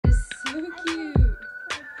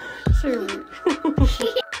Sure.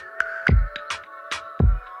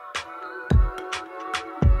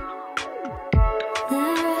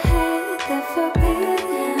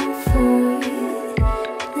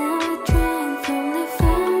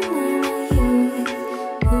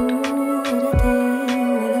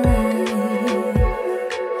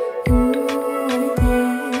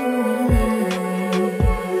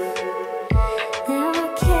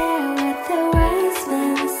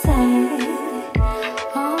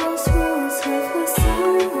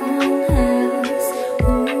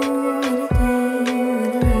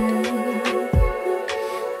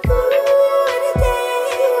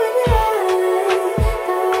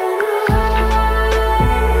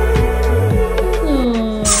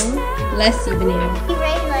 Bless you, Banana. He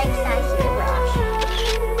really likes that hairbrush.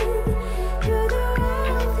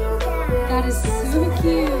 That is so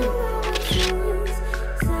cute.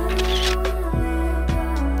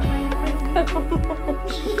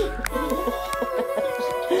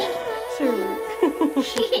 Sure.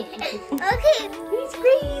 Okay, he's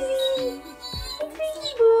crazy. He's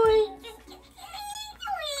crazy boy.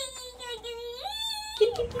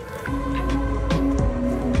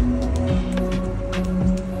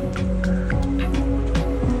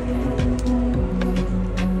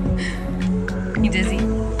 You dizzy?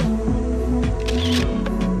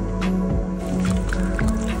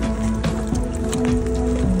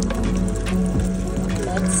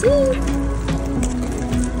 Let's see.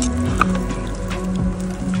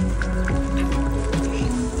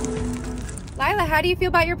 Lyla, how do you feel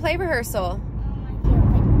about your play rehearsal?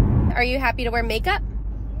 Are you happy to wear makeup?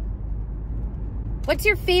 What's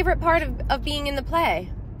your favorite part of being in the play?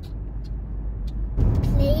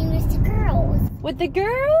 Playing with the girls. With the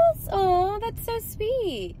girls? Oh, that's so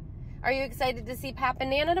sweet. Are you excited to see Pap and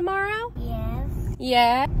Nana tomorrow? Yes.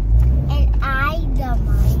 Yeah. And I love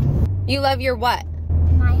mine. You love your what?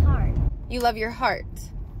 My heart. You love your heart.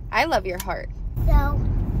 I love your heart. So,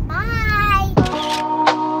 bye.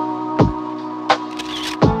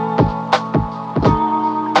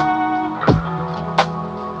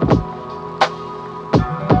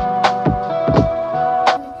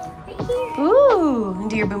 Ooh,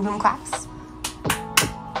 do your boom boom claps.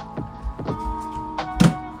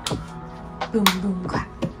 Boom boom clap.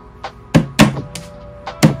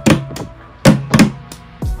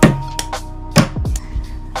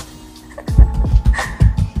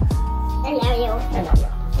 I love you. I love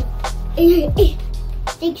you.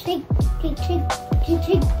 Shake, shake, shake, shake, shake,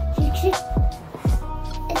 shake, shake, shake.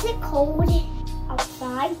 Is it cold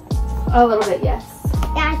outside? A little bit, yes.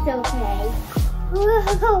 That's okay.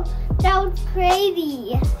 Whoa, that was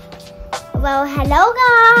crazy. Well, hello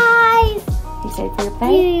guys. You excited for your Do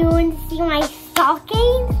play? you want to see my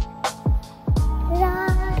stockings?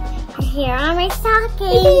 Here are my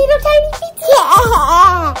stockings. Little tiny feet.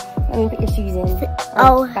 Yeah. Let me put your shoes in.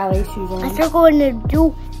 Oh. Ballet shoes in. I'm still going to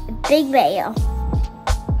do a big veil.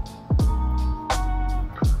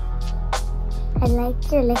 I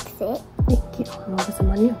like your lipstick. Thank you. I'm over some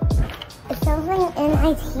on you. Is something in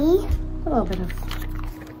my tea? A little bit of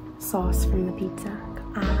sauce from the pizza.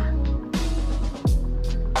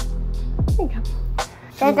 There you go.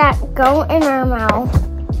 Does that go in our mouth?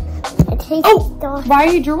 It tastes saucy. Why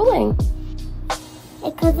are you drooling?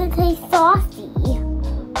 Because it tastes saucy.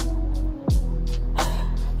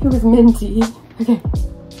 It was minty. Okay.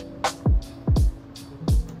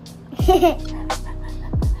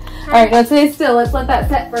 All right, now stay still. Let's let that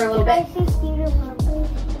set for a little bit.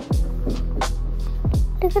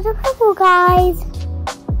 Look at the purple, guys.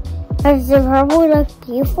 Does the purple look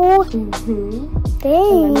beautiful? Mm-hmm.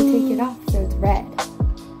 Dang. And let me take it off so it's red.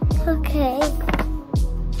 Okay.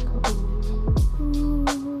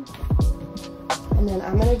 And then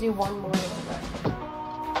I'm gonna do one more.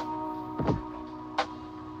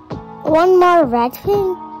 One more red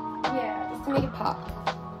thing? Yeah, just to make it pop.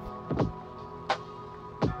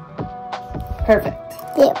 Perfect.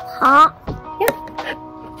 Did it pop? Yep.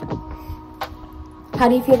 How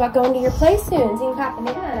do you feel about going to your play soon? Seeing Pap and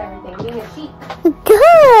Nana and everything, being a sheep.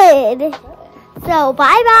 Good. So,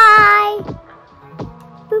 bye-bye.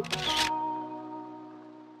 Boop.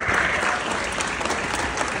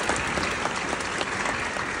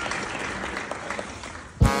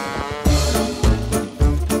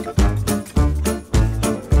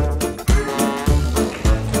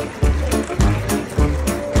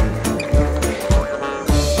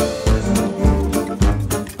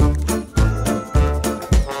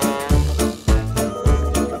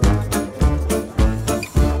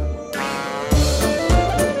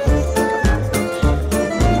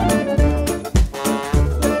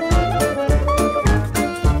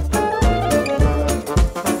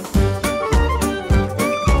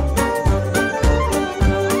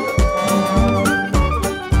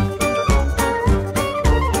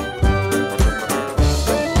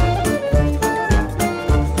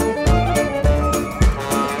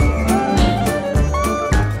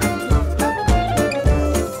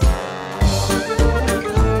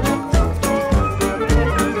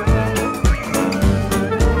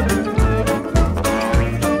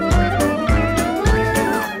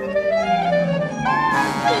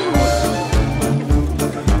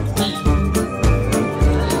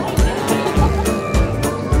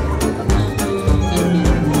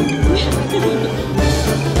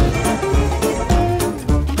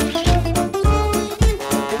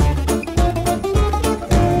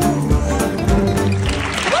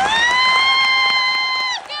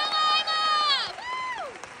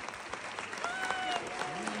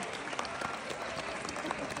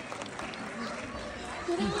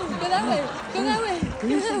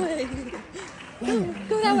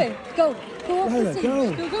 that way. Go. Go off the stage.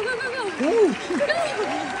 Go. Go, go, go, go, go. Go.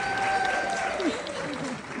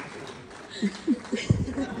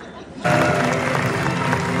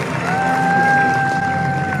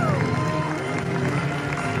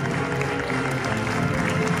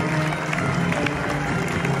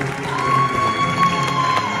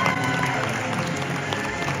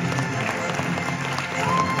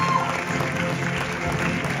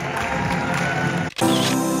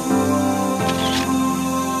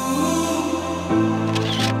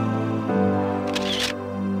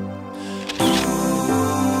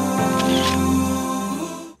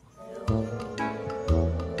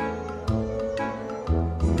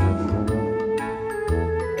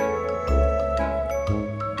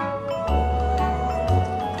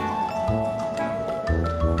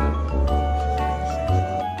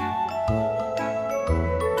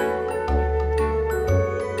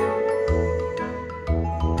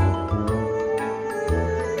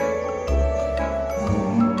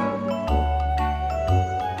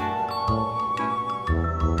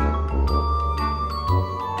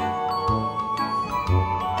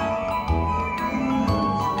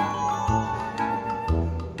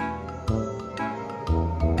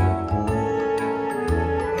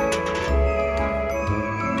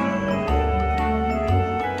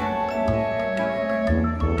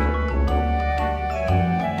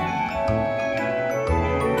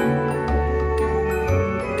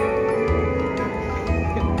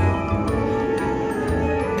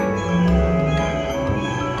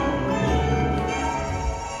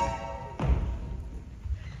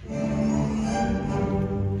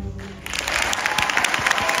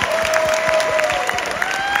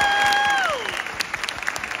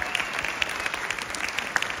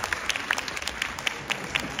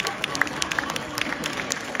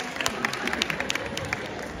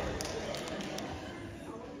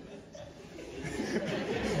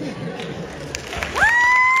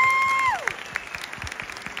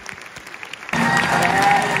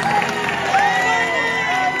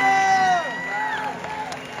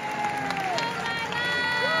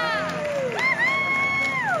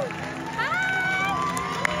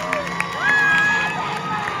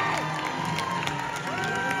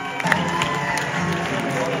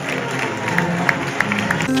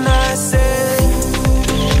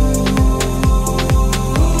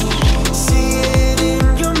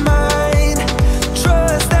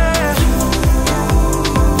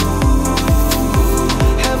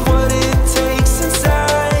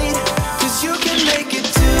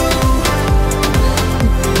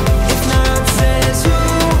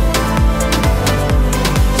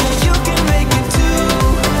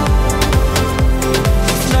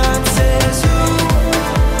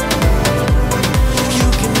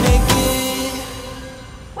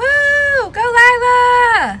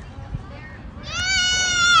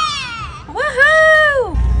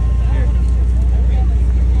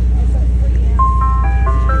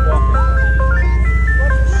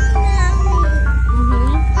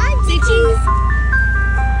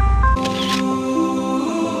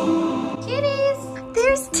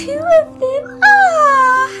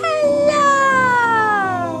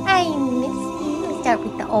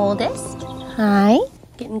 oldest. Hi.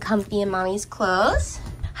 Getting comfy in mommy's clothes.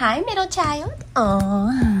 Hi, middle child.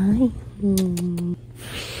 Oh, hi.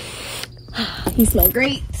 He smells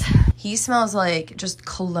great. He smells like just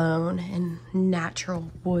cologne and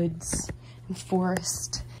natural woods and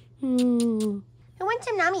forest. Who wants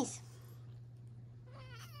some nummies?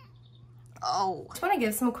 Oh. I just want to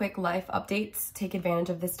give some quick life updates, take advantage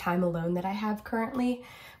of this time alone that I have currently.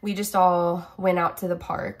 We just all went out to the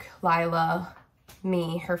park. Lyla,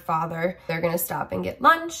 me, her father. They're gonna stop and get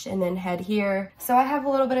lunch and then head here. So I have a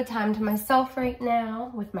little bit of time to myself right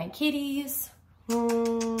now with my kitties.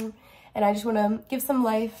 And I just want to give some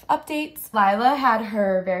life updates. Lyla had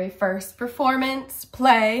her very first performance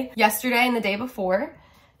play yesterday and the day before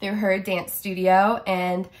through her dance studio,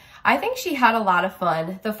 and I think she had a lot of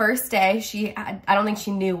fun. The first day, I don't think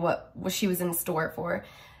she knew what she was in store for.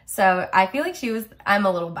 So I feel like I'm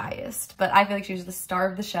a little biased, but I feel like she was the star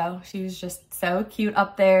of the show. She was just so cute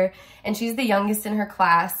up there, and she's the youngest in her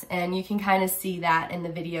class, and you can kind of see that in the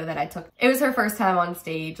video that I took. It was her first time on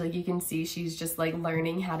stage. Like, you can see she's just like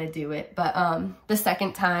learning how to do it. But the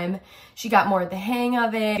second time, she got more of the hang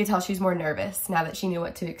of it. You could tell she's more nervous now that she knew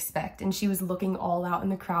what to expect, and she was looking all out in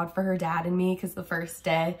the crowd for her dad and me, because the first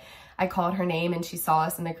day, I called her name and she saw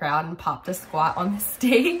us in the crowd and popped a squat on the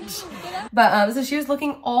stage. But so she was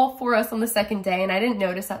looking all for us on the second day, and I didn't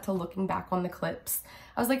notice that till looking back on the clips.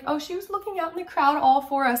 I was like, oh, she was looking out in the crowd all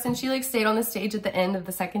for us. And she like stayed on the stage at the end of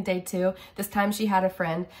the second day too. This time she had a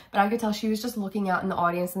friend, but I could tell she was just looking out in the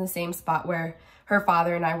audience in the same spot where her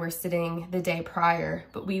father and I were sitting the day prior,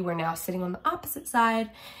 but we were now sitting on the opposite side.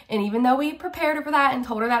 And even though we prepared her for that and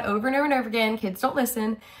told her that over and over and over again, kids don't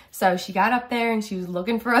listen. So she got up there and she was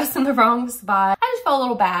looking for us in the wrong spot. I just felt a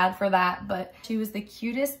little bad for that, but she was the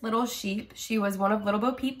cutest little sheep. She was one of Little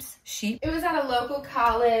Bo Peep's sheep. It was at a local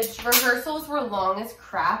college. Rehearsals were long as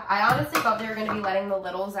crap. I honestly thought they were gonna be letting the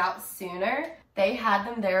littles out sooner. They had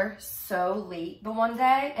them there so late the one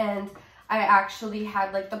day, and I actually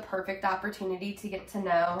had like the perfect opportunity to get to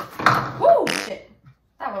know, whoo, shit,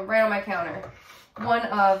 that one right on my counter. One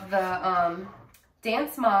of the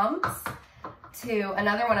dance moms to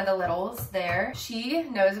another one of the littles there. She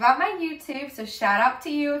knows about my YouTube, so shout out to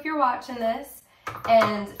you if you're watching this.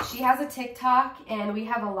 And she has a TikTok and we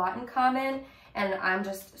have a lot in common. And I'm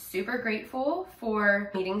just super grateful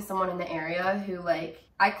for meeting someone in the area who like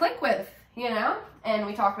I click with, you know? And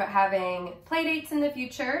we talked about having play dates in the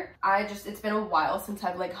future. It's been a while since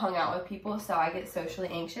I've like hung out with people, so I get socially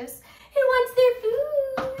anxious. Who wants their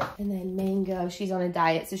food? And then Mango, she's on a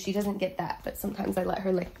diet, so she doesn't get that, but sometimes I let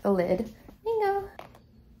her lick the lid. Mango.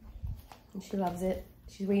 And she loves it.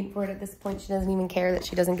 She's waiting for it at this point. She doesn't even care that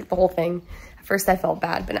she doesn't get the whole thing. At first I felt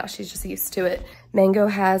bad, but now she's just used to it. Mango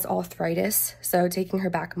has arthritis, so taking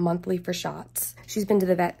her back monthly for shots. She's been to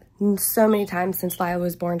the vet so many times since Lyla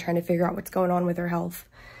was born, trying to figure out what's going on with her health.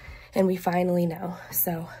 And we finally know.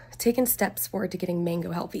 So taking steps forward to getting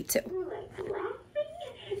Mango healthy too.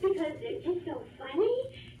 Because it's just so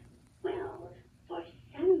funny. Well, for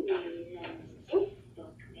some reason, this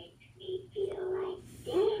book makes me feel like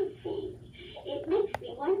dancing. It makes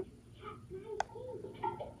me want to tap my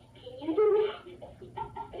feet. Can you do that?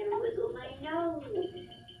 And wiggle my nose.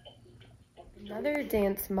 Another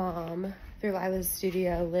dance mom through Lila's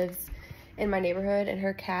studio lives in my neighborhood, and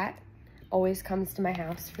her cat always comes to my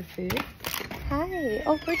house for food. Hi.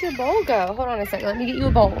 Oh, where'd your bowl go? Hold on a second. Let me get you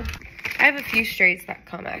a bowl. I have a few strays that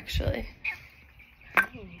come actually. Oh,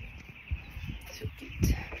 so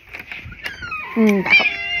cute.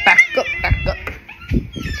 Back up.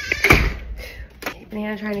 Okay,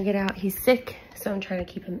 Banana trying to get out. He's sick, so I'm trying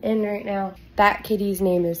to keep him in right now. That kitty's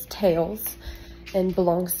name is Tails and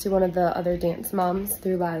belongs to one of the other dance moms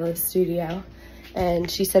through Lila's studio.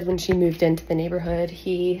 And she said when she moved into the neighborhood,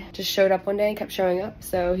 he just showed up one day and kept showing up.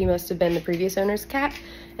 So he must have been the previous owner's cat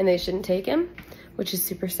and they shouldn't take him, which is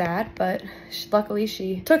super sad, but luckily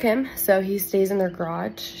she took him. So he stays in their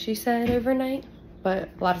garage, she said, overnight. But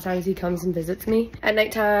a lot of times he comes and visits me at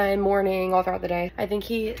nighttime, morning, all throughout the day. I think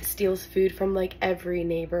he steals food from like every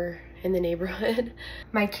neighbor in the neighborhood.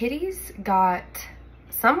 My kitties got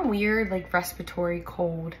some weird like respiratory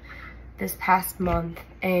cold this past month,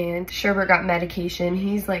 and Sherbert got medication.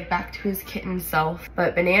 He's like back to his kitten self,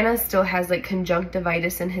 but Banana still has like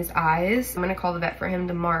conjunctivitis in his eyes. I'm gonna call the vet for him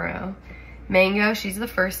tomorrow. Mango, she's the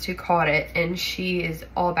first who caught it, and she is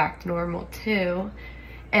all back to normal too.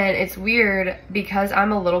 And it's weird because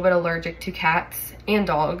I'm a little bit allergic to cats and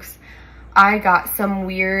dogs. I got some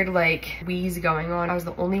weird like wheeze going on. I was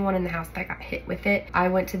the only one in the house that got hit with it. I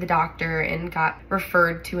went to the doctor and got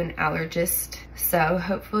referred to an allergist. So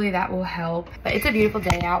hopefully that will help. But it's a beautiful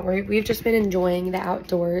day out. We've just been enjoying the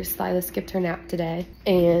outdoors. Lyla skipped her nap today.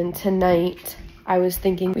 And tonight I was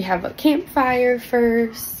thinking we have a campfire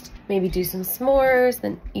first. Maybe do some s'mores,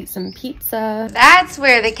 then eat some pizza. That's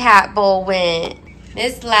where the cat bowl went.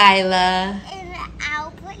 Miss Lyla. And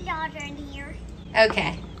I'll put water in here.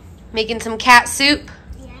 Okay. Making some cat soup?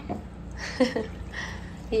 Yeah.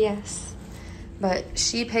 Yes. But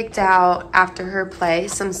she picked out, after her play,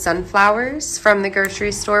 some sunflowers from the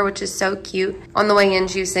grocery store, which is so cute. On the way in,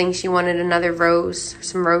 she was saying she wanted another rose,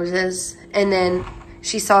 some roses. And then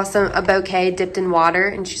she saw a bouquet dipped in water,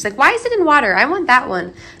 and she's like, why is it in water? I want that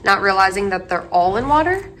one. Not realizing that they're all in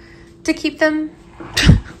water to keep them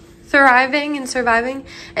thriving and surviving.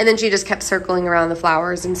 And then she just kept circling around the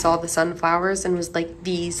flowers and saw the sunflowers and was like,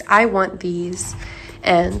 these, I want these.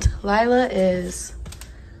 And Lyla is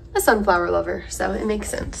a sunflower lover, so it makes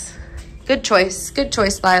sense. Good choice,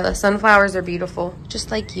 Lyla. Sunflowers are beautiful, just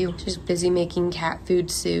like you. She's busy making cat food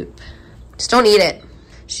soup. Just don't eat it.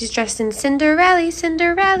 She's dressed in Cinderella.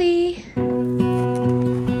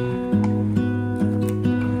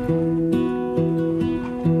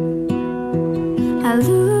 I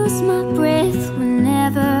lose my breath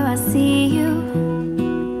whenever I see you.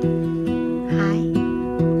 Hi.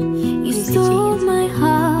 You stole my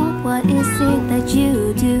heart, what is it that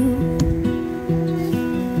you do?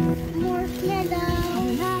 More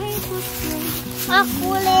candles. Life was great.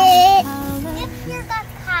 Chocolate. If you got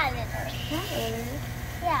calendar.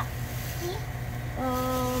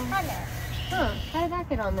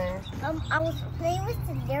 pocket on there? I was playing with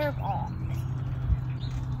the litter box.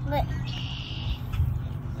 But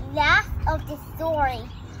last of the story,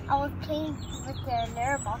 I was playing with the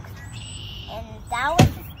litter box. And that was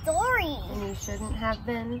the story. And you shouldn't have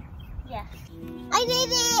been? Yes. I did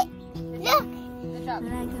it! Look! Good job.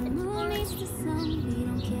 Like the moon is the sun, we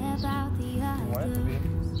don't care about the others.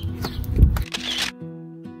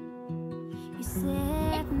 You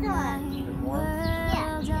set my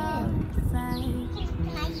world on fire.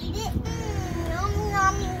 Can I eat it? Nom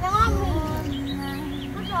nom nom.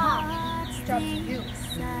 Good job. Job to you.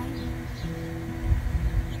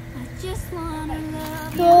 I just wanna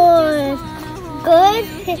love Good.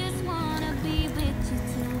 Good. just wanna be with you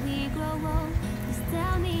till we grow old. Just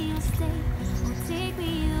tell me you'll stay or take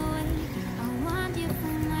me away. I want you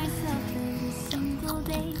for myself every single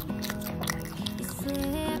day. You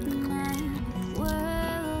set my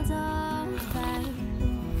world on fire.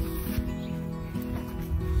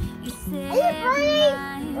 You set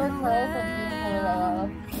my world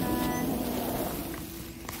on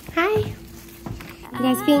Hi. You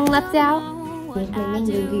guys being left out? Here's my main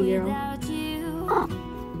baby girl.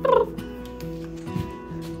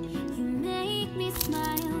 You make me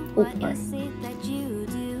smile. Oh, What is it that you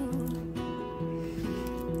do?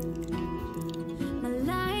 My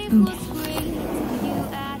life was great till you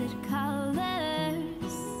added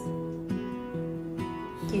colors.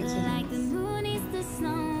 Like the moon is the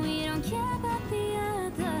sun, we don't care about the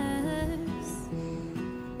others.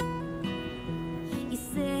 You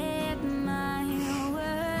set my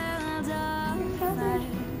world on fire.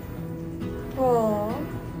 Aww.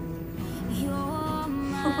 You're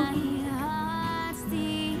my heart's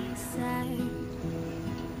desire.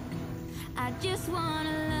 I just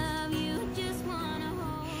wanna love you, just wanna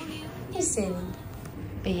hold you. Hey, Sadie.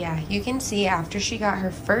 But yeah, you can see after she got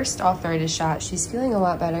her first arthritis shot, she's feeling a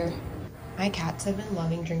lot better. My cats have been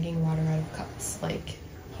loving drinking water out of cups, like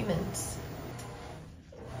humans.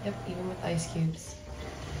 Yep, even with ice cubes.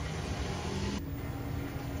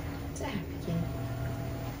 It's a happy kid.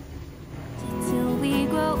 Till we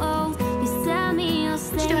grow old, you tell me you'll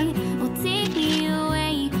stay or take me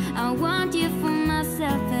away. I want you for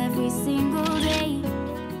myself every single day.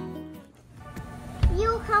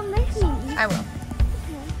 You come with me. I will.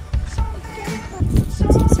 It's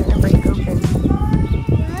starting to break open.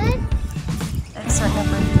 Good. It's starting to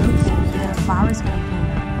break open. And then a flower's gonna bloom.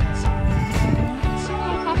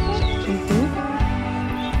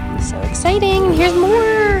 So exciting! Here's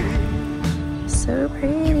more! So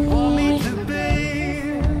pretty.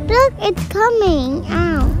 Look, it's coming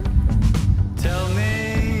out. Tell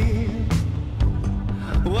me,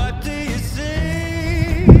 what do you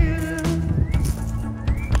see?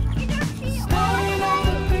 Staring at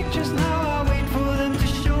the pictures now, I wait for them to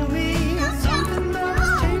show me something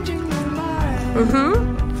that's changing my mind. Mm-hmm.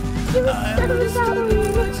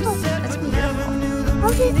 That's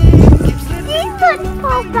beautiful. He put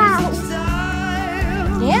pop out.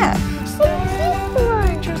 Yeah.